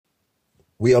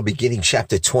We are beginning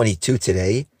chapter 22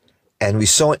 today, and we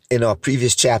saw in our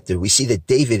previous chapter, we see that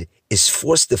David is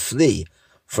forced to flee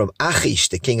from Achish,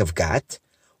 the king of Gath.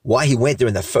 Why he went there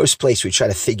in the first place, we try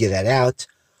to figure that out.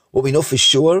 What we know for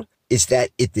sure is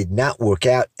that it did not work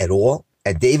out at all,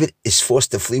 and David is forced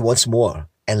to flee once more.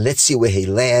 And let's see where he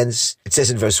lands. It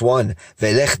says in verse 1,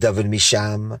 Velech David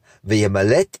misham,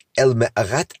 v'yamalet el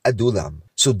me'arat Adulam.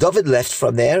 So David left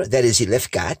from there, that is, he left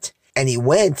Gath, and he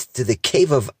went to the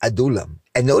cave of Adulam.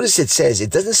 And notice it says, it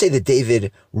doesn't say that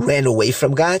David ran away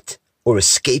from Gath or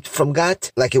escaped from Gath,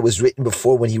 like it was written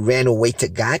before when he ran away to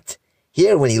Gath.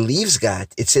 Here, when he leaves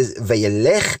Gath, it says,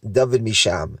 Vayelech David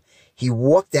misham. He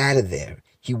walked out of there.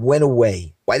 He went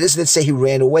away. Why doesn't it say he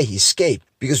ran away? He escaped.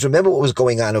 Because remember what was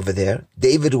going on over there?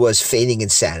 David was feigning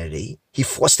insanity. He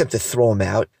forced them to throw him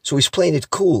out, so he's playing it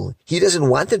cool. He doesn't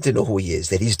want them to know who he is,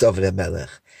 that he's David HaMelech.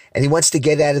 And he wants to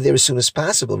get out of there as soon as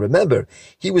possible. Remember,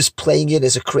 he was playing it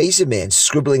as a crazy man,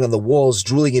 scribbling on the walls,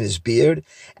 drooling in his beard,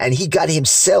 and he got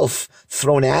himself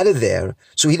thrown out of there.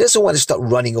 So he doesn't want to start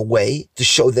running away to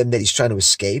show them that he's trying to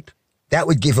escape. That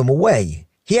would give him away.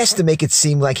 He has to make it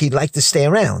seem like he'd like to stay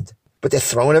around. But they're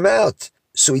throwing him out.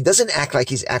 So he doesn't act like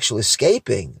he's actually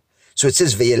escaping. So it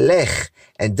says, Ve'yelech,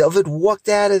 and David walked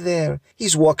out of there.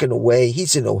 He's walking away.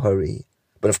 He's in no hurry.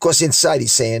 But of course, inside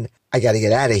he's saying, I got to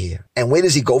get out of here. And where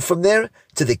does he go from there?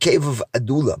 To the cave of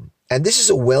Adullam. And this is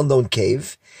a well-known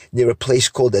cave near a place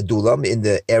called Adullam in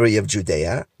the area of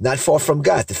Judea, not far from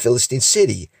Gath, the Philistine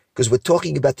city, because we're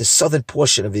talking about the southern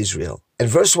portion of Israel. And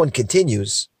verse 1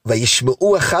 continues,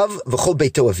 Vayishma'u achav v'chol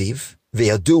beito aviv,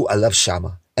 ve'yadu alav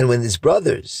shama. And when his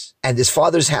brothers and his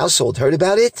father's household heard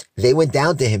about it, they went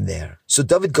down to him there. So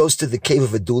David goes to the cave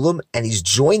of Adullam, and he's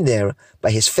joined there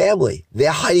by his family.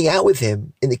 They're hiding out with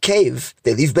him in the cave.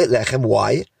 They leave Bethlehem.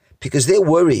 Why? Because they're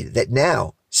worried that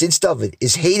now, since David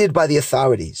is hated by the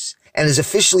authorities and has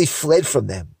officially fled from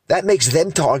them, that makes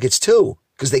them targets too.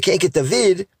 Because they can't get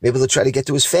David, maybe they'll try to get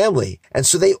to his family. And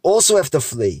so they also have to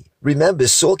flee. Remember,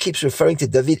 Saul keeps referring to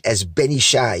David as Ben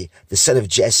Ishai, the son of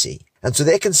Jesse. And so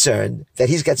they're concerned that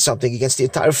he's got something against the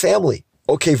entire family.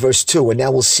 Okay, verse 2, and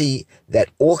now we'll see that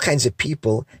all kinds of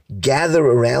people gather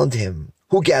around him.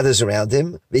 Who gathers around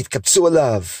him? V'yitkaptzu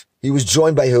alav. He was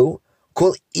joined by who?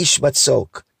 Kol ish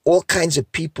matzok. All kinds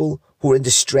of people who are in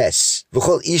distress.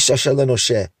 V'chol ish asher lo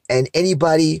nosheh. And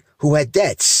anybody who had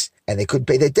debts, and they couldn't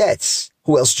pay their debts.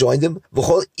 Who else joined him?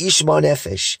 V'chol ish mar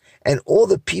nefesh. And all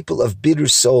the people of bitter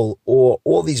soul, or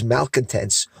all these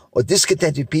malcontents, or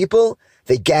discontented people,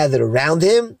 they gathered around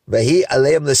him, Vahi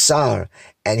aleim lesar,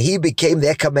 and he became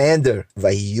their commander.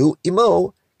 Vahiyu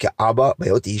imo ke'arba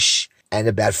mayot ish, and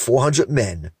about 400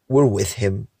 men were with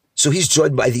him. So he's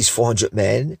joined by these 400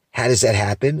 men. How does that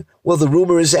happen? Well, the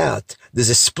rumor is out. There's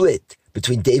a split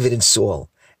between David and Saul,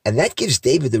 and that gives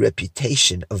David the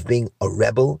reputation of being a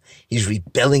rebel. He's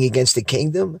rebelling against the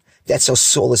kingdom. That's how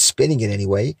Saul is spinning it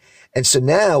anyway. And so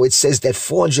now it says that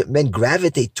 400 men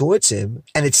gravitate towards him,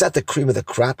 and it's not the cream of the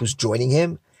crop who's joining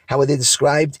him. How are they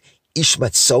described? Ish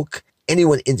matzok,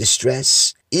 anyone in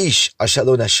distress. Ish asher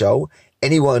lo nasho,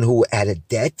 anyone who had a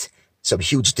debt, some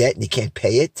huge debt, and he can't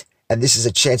pay it. And this is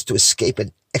a chance to escape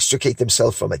and extricate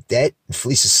themselves from a debt and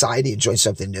flee society and join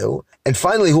something new. And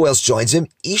finally, who else joins him?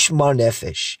 Ish mar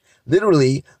nefesh.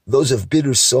 Literally, those of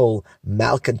bitter soul,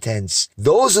 malcontents.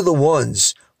 Those are the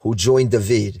ones who joined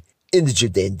David in the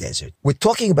Judean desert. We're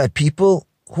talking about people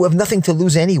who have nothing to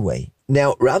lose anyway.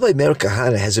 Now, Rabbi Meir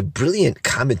Kahane has a brilliant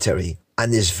commentary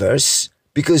on this verse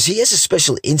because he has a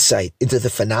special insight into the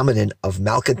phenomenon of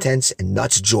malcontents and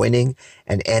nuts joining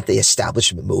an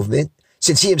anti-establishment movement.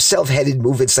 Since he himself headed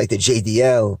movements like the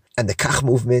JDL and the Kach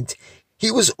movement, he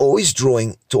was always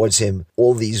drawing towards him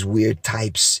all these weird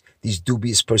types, these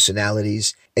dubious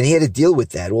personalities, and he had to deal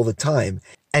with that all the time.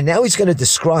 And now he's going to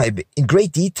describe in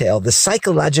great detail the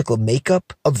psychological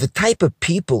makeup of the type of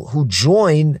people who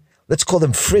join, let's call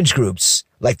them fringe groups,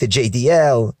 like the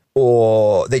JDL,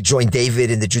 or they join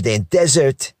David in the Judean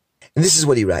desert. And this is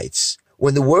what he writes.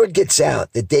 When the word gets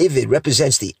out that David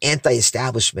represents the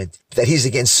anti-establishment, that he's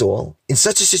against Saul, in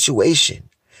such a situation,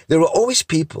 there are always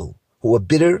people who are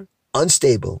bitter,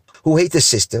 unstable, who hate the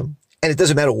system, and it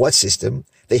doesn't matter what system,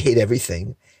 they hate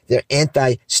everything. They're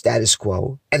anti-status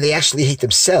quo, and they actually hate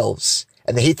themselves,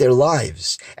 and they hate their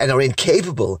lives, and are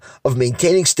incapable of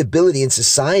maintaining stability in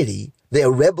society. They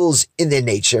are rebels in their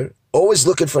nature, always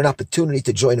looking for an opportunity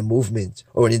to join a movement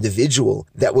or an individual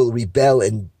that will rebel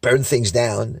and burn things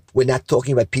down. We're not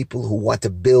talking about people who want to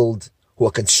build, who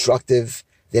are constructive.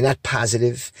 They're not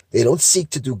positive. They don't seek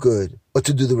to do good or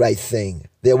to do the right thing.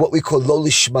 They're what we call lo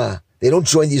lishma. They don't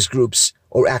join these groups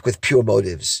or act with pure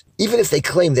motives. Even if they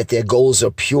claim that their goals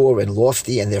are pure and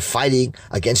lofty and they're fighting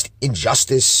against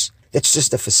injustice, that's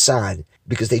just a facade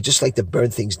because they just like to burn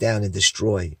things down and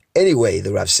destroy. Anyway,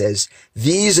 the Rav says,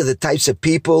 these are the types of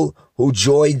people who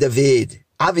join David.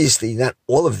 Obviously, not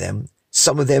all of them.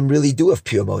 Some of them really do have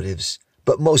pure motives,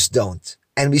 but most don't.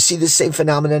 And we see the same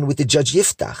phenomenon with the judge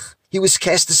Yiftach. He was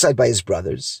cast aside by his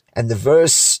brothers. And the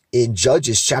verse in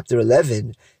Judges chapter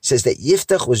 11 says that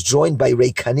Yiftach was joined by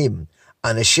Reikanim,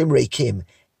 Anashim Reikim,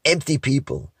 empty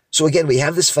people. So again, we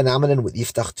have this phenomenon with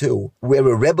Yiftach too, where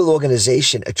a rebel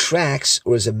organization attracts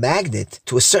or is a magnet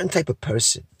to a certain type of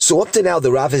person. So up to now,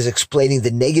 the Rav is explaining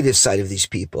the negative side of these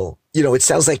people. It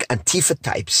sounds like Antifa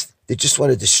types that just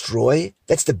want to destroy.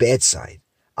 That's the bad side.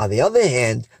 On the other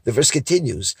hand, the verse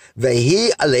continues, Vehi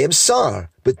aleim sar,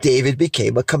 but David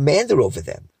became a commander over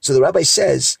them. So the rabbi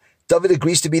says, David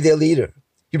agrees to be their leader.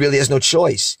 He really has no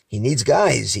choice. He needs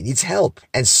guys. He needs help.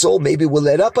 And Saul maybe will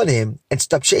let up on him and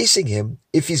stop chasing him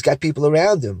if he's got people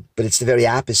around him. But it's the very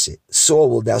opposite. Saul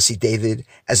will now see David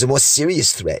as a more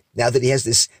serious threat now that he has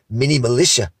this mini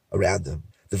militia around him.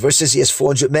 The verse says he has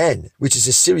 400 men, which is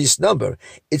a serious number.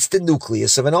 It's the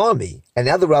nucleus of an army. And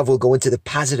now the Rav will go into the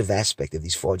positive aspect of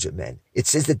these 400 men. It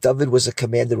says that David was a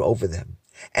commander over them.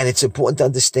 And it's important to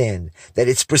understand that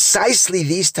it's precisely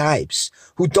these types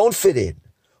who don't fit in,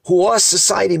 who are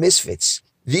society misfits.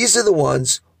 These are the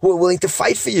ones who are willing to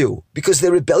fight for you because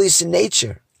they're rebellious in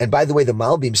nature. And by the way, the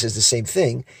Malbim says the same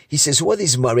thing. He says, who are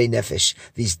these marei nefesh,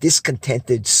 these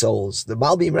discontented souls? The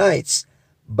Malbim writes,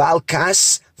 Baal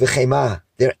kas v'chema.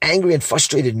 They're angry and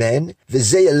frustrated men.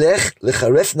 V'zeh yelech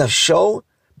lecharef nafsho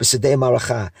b'sadei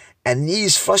maracha. And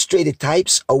these frustrated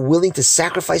types are willing to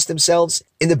sacrifice themselves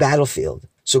in the battlefield.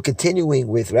 So continuing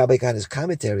with Rabbi Kahana's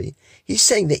commentary, he's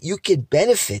saying that you can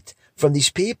benefit from these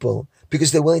people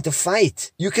because they're willing to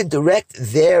fight. You can direct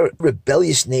their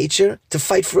rebellious nature to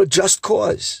fight for a just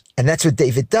cause. And that's what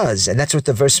David does. And that's what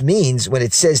the verse means when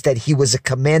it says that he was a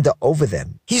commander over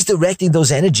them. He's directing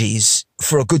those energies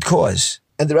for a good cause.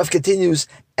 And the Rav continues,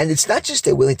 and it's not just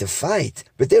they're willing to fight,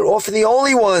 but they're often the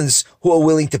only ones who are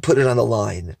willing to put it on the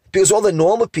line. Because all the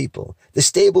normal people, the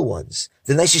stable ones,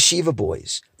 the nice yeshiva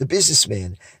boys, the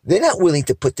businessmen, they're not willing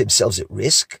to put themselves at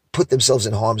risk, put themselves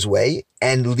in harm's way,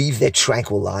 and leave their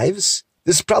tranquil lives.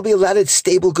 There's probably a lot of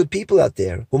stable, good people out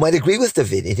there who might agree with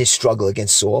David in his struggle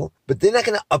against Saul, but they're not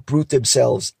going to uproot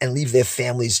themselves and leave their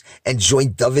families and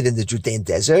join David in the Judean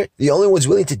desert. The only ones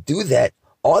willing to do that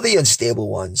are the unstable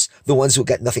ones, the ones who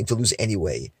got nothing to lose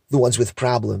anyway, the ones with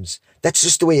problems. That's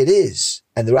just the way it is.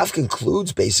 And the Rav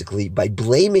concludes basically by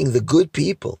blaming the good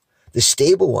people, the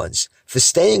stable ones, for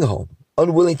staying home,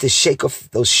 unwilling to shake off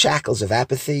those shackles of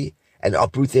apathy and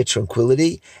uproot their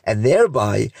tranquility, and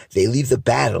thereby they leave the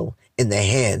battle in the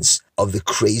hands of the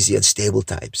crazy, unstable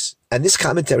types. And this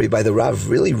commentary by the Rav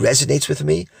really resonates with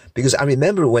me because I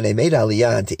remember when I made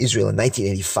Aliyah into Israel in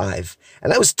 1985,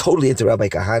 and I was totally into Rabbi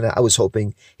Kahana. I was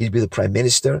hoping he'd be the prime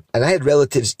minister. And I had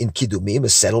relatives in Kidumim, a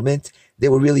settlement. They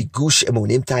were really Gush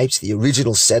Emunim types, the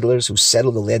original settlers who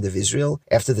settled the land of Israel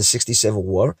after the 67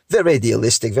 war. Very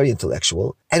idealistic, very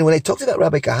intellectual. And when I talked about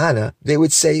Rabbi Kahana, they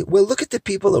would say, well, look at the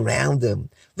people around him.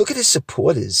 Look at his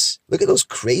supporters. Look at those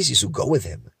crazies who go with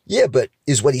him. Yeah, but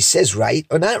is what he says right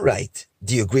or not right?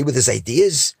 Do you agree with his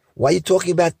ideas? Why are you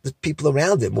talking about the people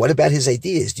around him? What about his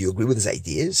ideas? Do you agree with his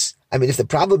ideas? I mean, if the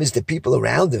problem is the people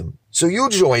around him, so you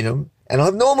join him and I'll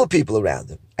have normal people around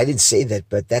him. I didn't say that,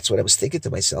 but that's what I was thinking to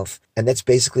myself. And that's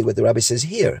basically what the rabbi says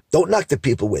here. Don't knock the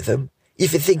people with him.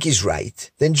 If you think he's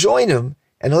right, then join him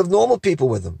and he'll have normal people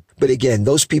with him. But again,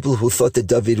 those people who thought that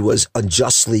David was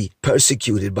unjustly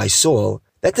persecuted by Saul,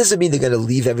 that doesn't mean they're going to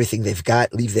leave everything they've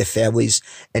got, leave their families,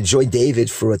 and join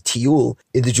David for a tiyul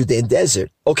in the Judean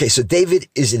desert. Okay, so David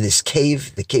is in this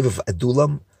cave, the cave of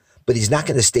Adullam, but he's not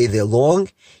going to stay there long.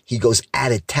 He goes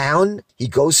out of town. He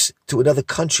goes to another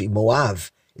country, Moab.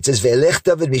 It says, Ve'elech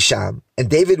David misham. And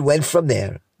David went from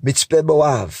there, Mitzpeh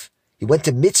Moab. He went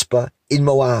to Mitzpah in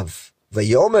Moab.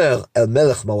 Vayomer el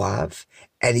melech Moab.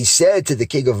 And he said to the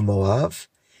king of Moab,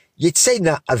 Yitzei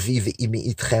na avi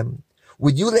ve'imi itchem.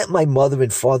 Would you let my mother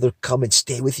and father come and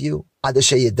stay with you? Until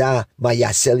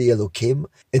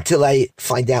I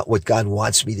find out what God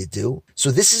wants me to do. So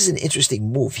this is an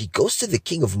interesting move. He goes to the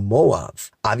king of Moab.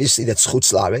 Obviously, that's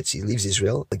Chutz La'aretz. He leaves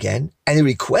Israel again. And he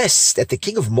requests that the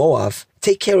king of Moab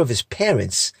take care of his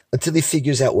parents until he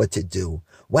figures out what to do.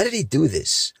 Why did he do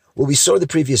this? Well, we saw in the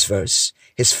previous verse,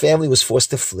 his family was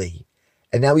forced to flee.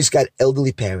 And now he's got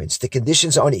elderly parents. The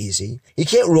conditions aren't easy. He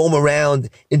can't roam around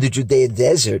in the Judean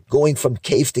desert, going from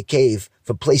cave to cave,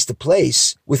 from place to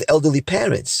place, with elderly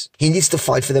parents. He needs to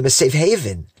find for them a safe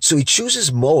haven. So he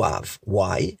chooses Moab.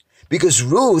 Why? Because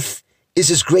Ruth is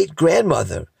his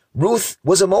great-grandmother. Ruth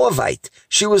was a Moabite.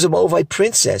 She was a Moabite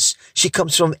princess. She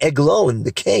comes from Eglon,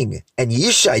 the king. And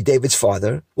Yishai, David's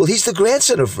father, well, he's the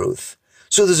grandson of Ruth.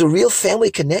 So there's a real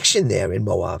family connection there in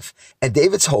Moab. And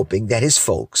David's hoping that his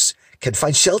folks can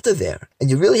find shelter there. And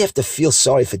you really have to feel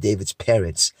sorry for David's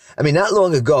parents. I mean, not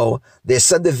long ago, their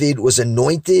son David was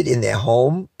anointed in their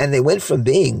home, and they went from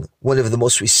being one of the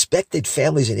most respected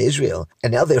families in Israel,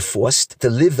 and now they're forced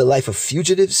to live the life of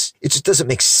fugitives. It just doesn't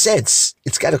make sense.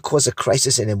 It's got to cause a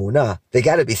crisis in Emunah. They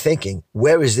got to be thinking,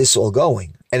 where is this all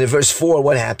going? And in verse 4,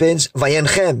 what happens?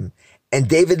 Vayenchem, and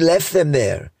David left them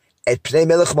there at Pnei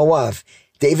Melech Moab.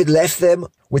 David left them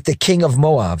with the king of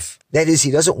Moab. That is, he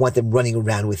doesn't want them running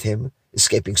around with him,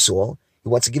 escaping Saul. He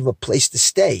wants to give them a place to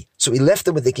stay. So he left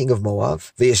them with the king of Moab,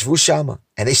 V'yeshvu Shama,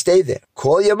 and they stayed there.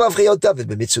 Kol yamav chayot David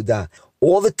b'Mitzudah.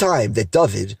 All the time that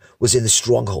David was in the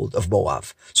stronghold of Moab.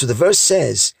 So the verse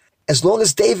says, as long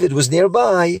as David was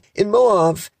nearby in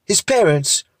Moab, his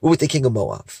parents were with the king of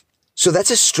Moab. So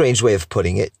that's a strange way of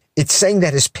putting it. It's saying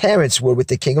that his parents were with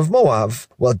the king of Moab,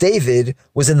 while David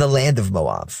was in the land of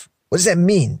Moab. What does that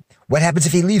mean? What happens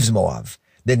if he leaves Moab?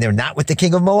 Then they're not with the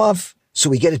king of Moab? So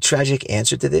we get a tragic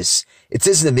answer to this. It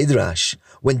says in the Midrash,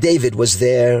 when David was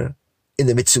there in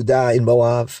the Mitzudah in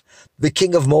Moab, the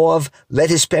king of Moab let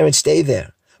his parents stay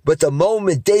there. But the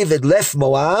moment David left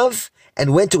Moab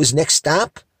and went to his next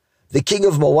stop, the king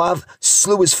of Moab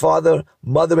slew his father,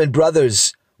 mother, and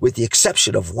brothers, with the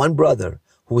exception of one brother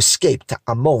who escaped to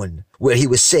Ammon, where he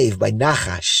was saved by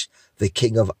Nachash, the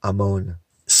king of Ammon.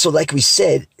 So like we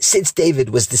said, since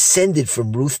David was descended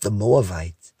from Ruth the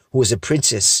Moabite, who was a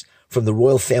princess from the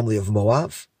royal family of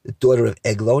Moab, the daughter of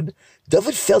Eglon,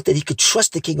 David felt that he could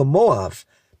trust the king of Moab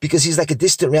because he's like a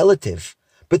distant relative.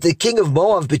 But the king of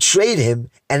Moab betrayed him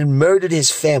and murdered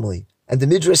his family. And the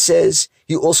Midrash says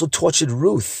he also tortured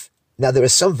Ruth. Now there are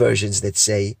some versions that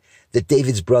say that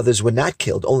David's brothers were not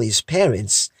killed, only his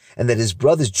parents, and that his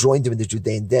brothers joined him in the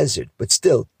Judean desert. But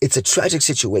still, it's a tragic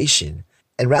situation.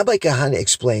 And Rabbi Kahana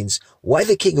explains why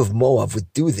the king of Moab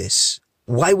would do this.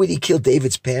 Why would he kill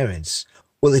David's parents?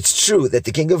 Well, it's true that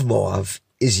the king of Moab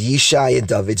is Yishai and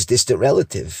David's distant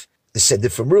relative,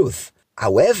 descended from Ruth.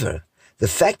 However, the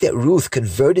fact that Ruth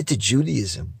converted to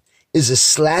Judaism is a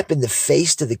slap in the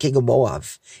face to the king of Moab.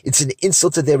 It's an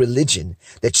insult to their religion,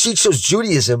 that she chose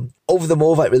Judaism over the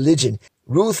Moabite religion.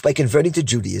 Ruth, by converting to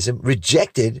Judaism,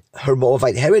 rejected her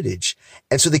Moabite heritage.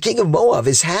 And so the king of Moab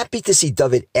is happy to see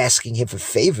David asking him for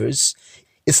favors.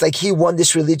 It's like he won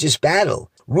this religious battle.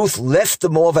 Ruth left the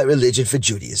Moabite religion for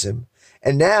Judaism,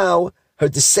 and now her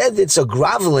descendants are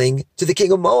groveling to the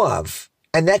king of Moab.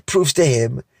 And that proves to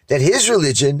him that his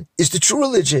religion is the true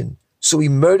religion. So he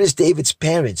murders David's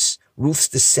parents, Ruth's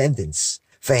descendants.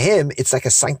 For him, it's like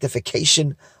a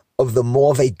sanctification of the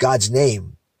Moabite God's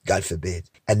name, God forbid.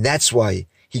 And that's why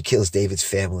he kills David's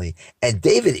family. And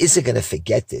David isn't going to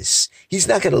forget this. He's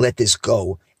not going to let this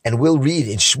go. And we'll read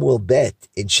in Shmuel Bet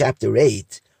in chapter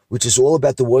 8, which is all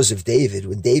about the wars of David,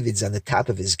 when David's on the top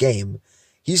of his game.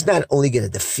 He's not only going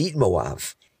to defeat Moab,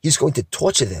 he's going to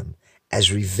torture them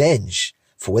as revenge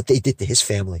for what they did to his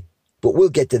family. But we'll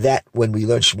get to that when we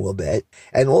learn Shmuel Bet.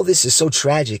 And all this is so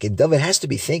tragic, and David has to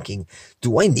be thinking,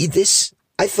 do I need this?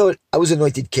 I thought I was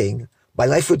anointed king. My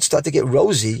life would start to get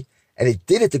rosy, and it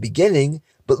did at the beginning,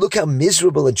 but look how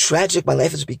miserable and tragic my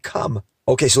life has become.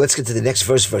 Okay, so let's get to the next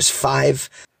verse, verse 5.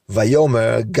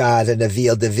 Vayomer Gad Navi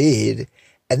el David.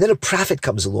 And then a prophet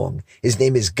comes along. His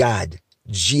name is Gad,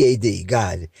 G-A-D,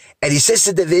 God. And he says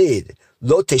to David,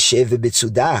 Lo teshev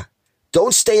b'mitzudah.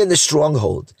 Don't stay in the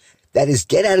stronghold. That is,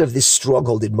 get out of this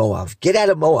stronghold in Moab. Get out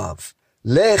of Moab.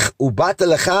 Lech ubata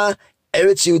lecha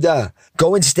eretz Yehudah.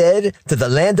 Go instead to the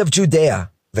land of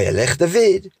Judea. Ve'elech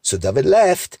David. So David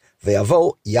left.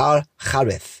 Ve'avo Yar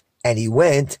Chareth. And he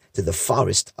went to the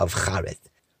forest of Chareth.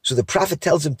 So the prophet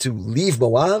tells him to leave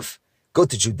Moab, go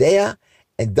to Judea,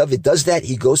 and David does that.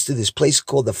 He goes to this place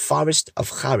called the forest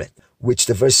of Chareth, which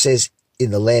the verse says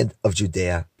in the land of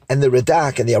Judea. And the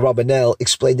Radak and the Arabanel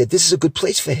explain that this is a good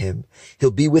place for him. He'll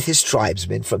be with his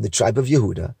tribesmen from the tribe of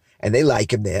Yehuda, and they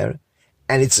like him there.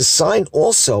 And it's a sign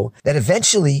also that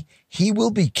eventually he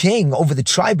will be king over the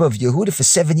tribe of Yehuda for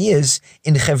 7 years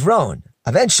in Hebron,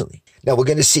 eventually. Now we're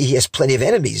going to see he has plenty of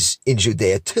enemies in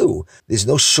Judea too. There's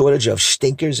no shortage of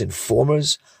stinkers and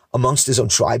formers amongst his own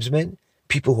tribesmen,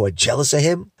 people who are jealous of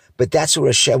him, but that's where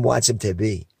Hashem wants him to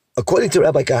be. According to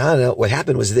Rabbi Kahana, what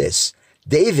happened was this.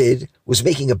 David was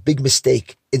making a big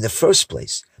mistake in the first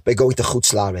place by going to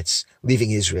Chutz La'aretz,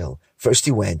 leaving Israel. First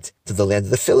he went to the land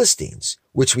of the Philistines,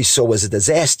 which we saw was a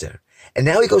disaster. And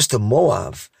now he goes to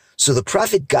Moab. So the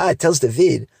prophet God tells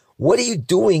David, what are you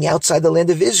doing outside the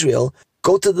land of Israel?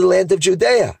 go to the land of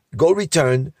Judea. Go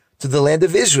return to the land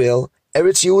of Israel,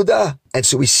 Eretz Yehudah. And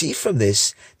so we see from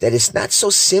this that it's not so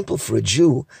simple for a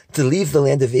Jew to leave the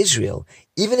land of Israel,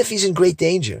 even if he's in great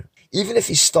danger, even if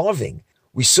he's starving.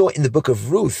 We saw in the book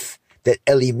of Ruth that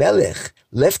Elimelech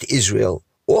left Israel.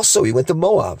 Also, he went to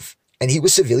Moab, and he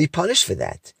was severely punished for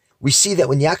that. We see that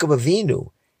when Yaakov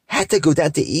Avinu had to go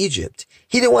down to Egypt,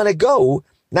 he didn't want to go,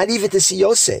 not even to see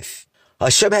Yosef.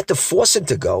 Hashem had to force him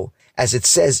to go, as it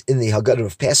says in the Haggadah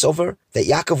of Passover, that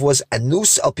Yaakov was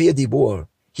anus al pi dibur.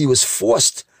 He was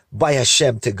forced by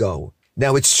Hashem to go.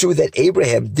 Now, it's true that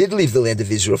Abraham did leave the land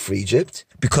of Israel for Egypt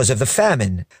because of the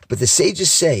famine, but the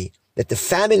sages say that the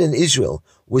famine in Israel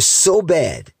was so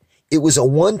bad, it was a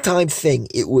one-time thing,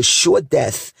 it was short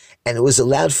death, and it was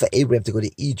allowed for Abraham to go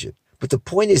to Egypt. But the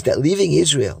point is that leaving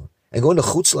Israel and going to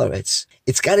Chutz La'aretz,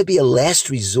 it's got to be a last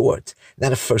resort,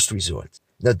 not a first resort.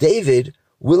 Now, David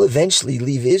will eventually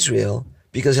leave Israel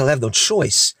because he'll have no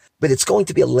choice, but it's going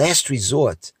to be a last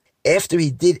resort after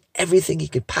he did everything he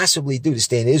could possibly do to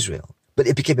stay in Israel. But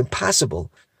it became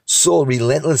impossible. Saul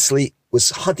relentlessly was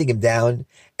hunting him down,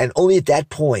 and only at that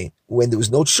point, when there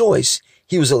was no choice,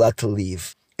 he was allowed to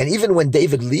leave. And even when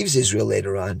David leaves Israel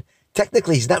later on,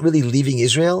 technically he's not really leaving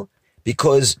Israel,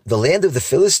 because the land of the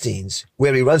Philistines,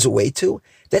 where he runs away to,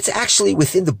 that's actually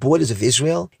within the borders of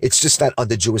Israel. It's just not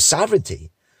under Jewish sovereignty.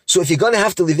 So if you're going to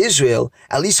have to leave Israel,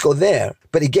 at least go there.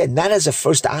 But again, not as a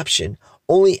first option,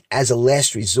 only as a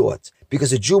last resort,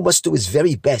 because a Jew must do his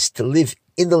very best to live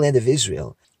in the land of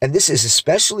Israel. And this is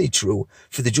especially true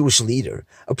for the Jewish leader,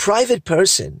 a private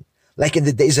person. Like in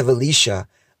the days of Elisha,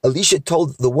 Elisha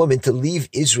told the woman to leave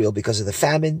Israel because of the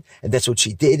famine, and that's what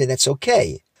she did, and that's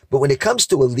okay. But when it comes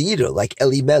to a leader like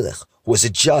Elimelech, who was a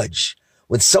judge,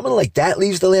 when someone like that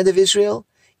leaves the land of Israel,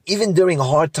 even during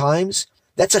hard times,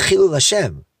 that's a chilul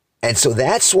Hashem. And so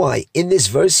that's why in this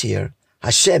verse here,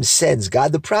 Hashem sends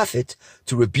God the prophet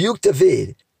to rebuke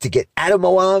David to get out of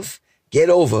Moab, get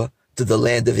over to the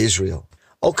land of Israel.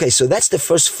 Okay, so that's the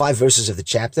first 5 verses of the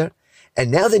chapter.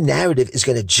 And now the narrative is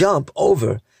going to jump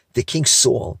over to King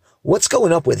Saul. What's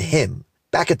going up with him?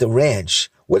 Back at the ranch,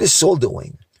 what is Saul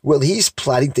doing? Well, he's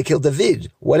plotting to kill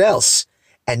David. What else?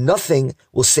 And nothing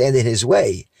will stand in his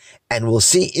way. And we'll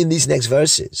see in these next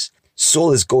verses,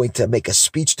 Saul is going to make a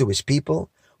speech to his people,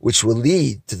 which will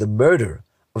lead to the murder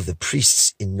of the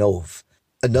priests in Nov.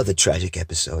 Another tragic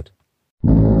episode.